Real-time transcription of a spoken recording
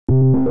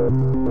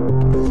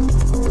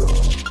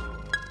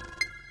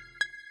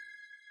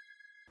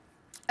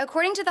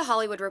According to The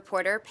Hollywood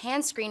Reporter,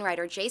 Pan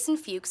screenwriter Jason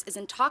Fuchs is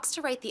in talks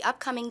to write the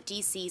upcoming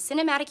DC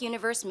Cinematic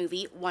Universe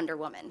movie Wonder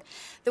Woman.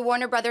 The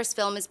Warner Brothers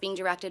film is being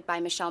directed by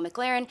Michelle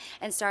MacLaren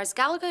and stars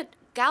Gal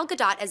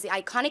Gadot as the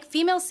iconic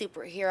female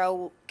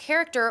superhero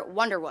character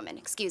Wonder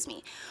Woman.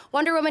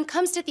 Wonder Woman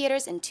comes to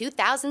theaters in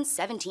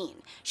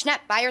 2017. Schnepp,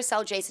 buy or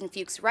sell Jason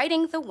Fuchs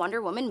writing the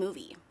Wonder Woman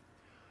movie?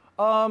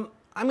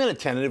 I'm going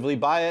to tentatively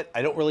buy it.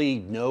 I don't really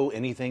know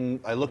anything.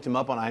 I looked him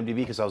up on IMDb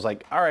because I was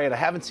like, all right, I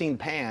haven't seen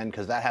Pan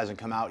because that hasn't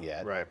come out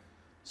yet. Right.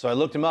 So I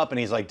looked him up and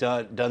he's like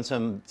done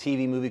some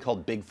TV movie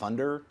called Big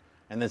Thunder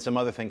and then some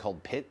other thing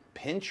called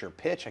Pinch or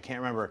Pitch. I can't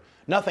remember.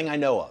 Nothing I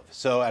know of.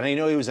 So, and I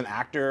know he was an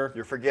actor.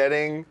 You're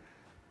forgetting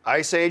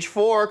Ice Age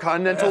 4,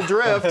 Continental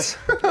Drift.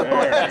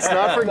 Let's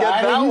not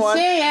forget that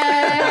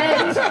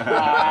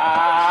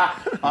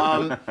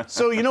one.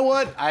 So you know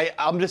what?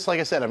 I'm just, like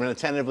I said, I'm going to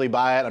tentatively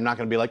buy it. I'm not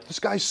going to be like, this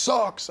guy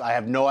sucks. I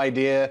have no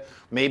idea.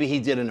 Maybe he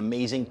did an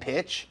amazing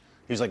pitch.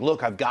 He was like,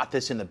 look, I've got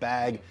this in the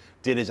bag.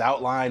 Did his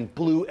outline,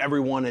 blew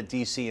everyone at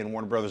DC and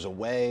Warner Brothers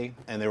away,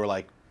 and they were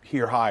like,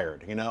 you're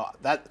hired. You know,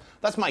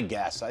 that's my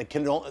guess. It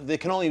can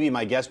only be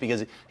my guess because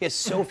he has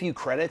so few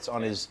credits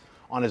on his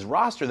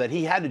roster that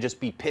he had to just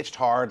be pitched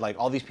hard. Like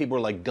all these people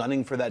were like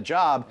gunning for that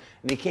job,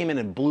 and he came in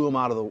and blew him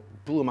out of the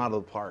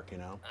park. You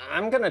know.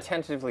 I'm gonna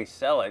tentatively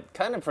sell it,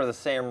 kind of for the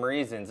same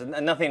reasons, and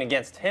nothing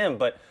against him,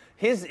 but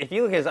if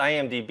you look at his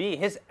IMDb,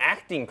 his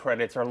acting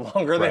credits are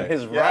longer than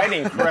his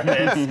writing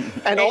credits,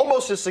 and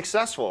almost as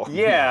successful.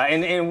 Yeah,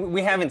 and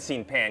we haven't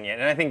seen Pan yet,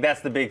 and I think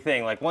that's the big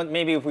thing. Like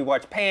maybe if we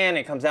watch Pan,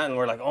 it comes out and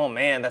we're like, oh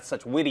man, that's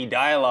such witty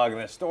dialogue,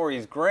 and the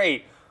story's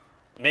great.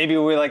 Maybe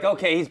we're like,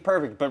 okay, he's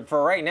perfect. But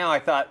for right now, I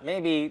thought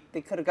maybe they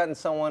could have gotten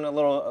someone a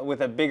little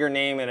with a bigger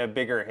name and a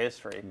bigger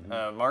history.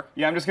 Mark?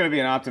 Yeah, I'm just going to be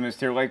an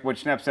optimist here. Like what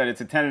Schnepp said, it's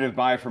a tentative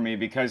buy for me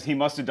because he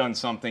must have done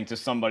something to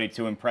somebody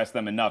to impress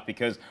them enough.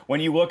 Because when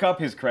you look up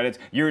his credits,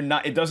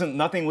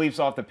 nothing leaps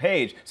off the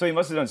page. So he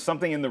must have done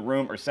something in the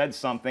room or said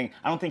something.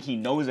 I don't think he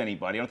knows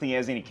anybody. I don't think he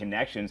has any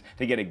connections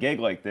to get a gig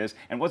like this.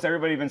 And what's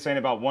everybody been saying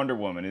about Wonder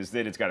Woman is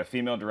that it's got a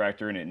female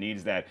director and it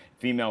needs that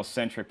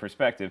female-centric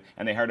perspective.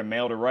 And they hired a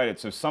male to write it.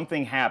 So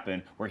something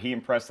happened where he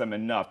impressed them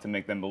enough to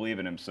make them believe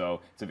in him. So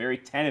it's a very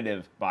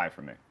tentative buy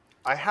for me.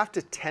 I have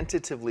to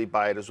tentatively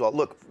buy it as well.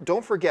 Look,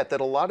 don't forget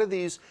that a lot of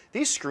these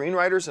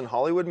screenwriters in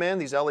Hollywood, man,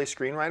 these LA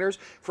screenwriters,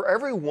 for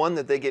every one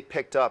that they get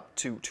picked up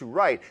to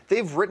write,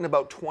 they've written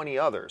about 20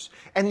 others.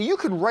 And you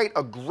could write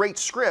a great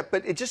script,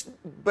 but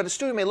a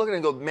studio may look at it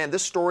and go, man,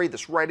 this story,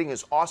 this writing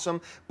is awesome,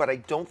 but I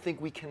don't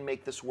think we can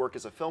make this work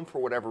as a film for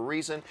whatever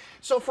reason.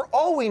 So for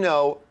all we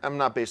know, I'm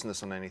not basing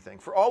this on anything.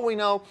 For all we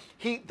know,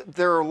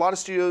 there are a lot of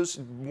studios,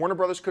 Warner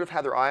Brothers could have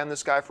had their eye on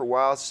this guy for a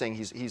while, saying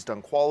he's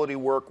done quality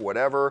work,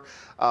 whatever.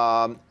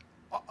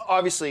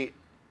 Obviously,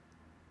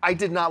 I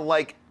did not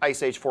like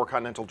Ice Age 4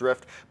 Continental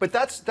Drift, but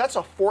that's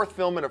a fourth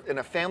film in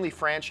a family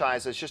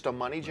franchise that's just a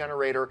money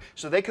generator,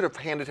 so they could have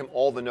handed him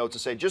all the notes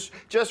and say,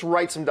 just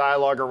write some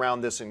dialogue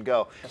around this and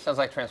go. That sounds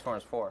like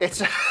Transformers 4. It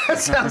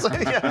sounds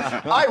like,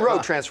 yeah. I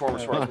wrote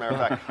Transformers 4, as a matter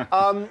of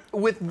fact.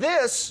 With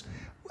this,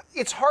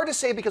 it's hard to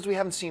say because we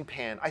haven't seen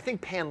Pan. I think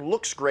Pan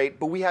looks great,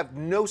 but we have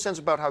no sense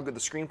about how good the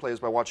screenplay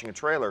is by watching a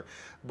trailer.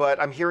 But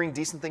I'm hearing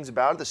decent things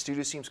about it. The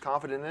studio seems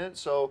confident in it.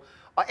 So,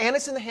 and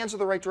it's in the hands of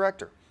the right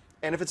director.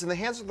 And if it's in the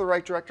hands of the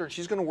right director and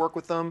she's going to work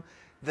with them,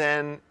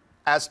 then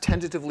as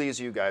tentatively as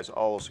you guys, I'll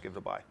also give it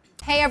a buy.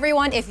 Hey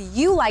everyone, if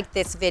you liked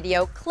this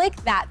video, click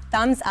that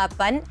thumbs up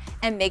button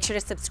and make sure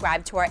to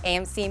subscribe to our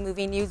AMC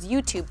Movie News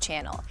YouTube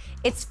channel.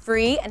 It's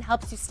free and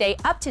helps you stay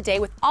up to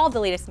date with all the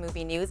latest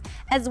movie news,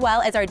 as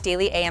well as our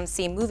daily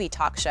AMC movie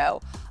talk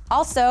show.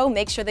 Also,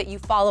 make sure that you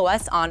follow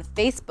us on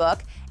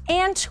Facebook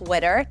and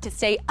Twitter to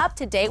stay up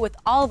to date with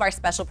all of our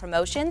special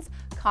promotions,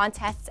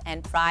 contests,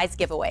 and prize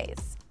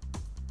giveaways.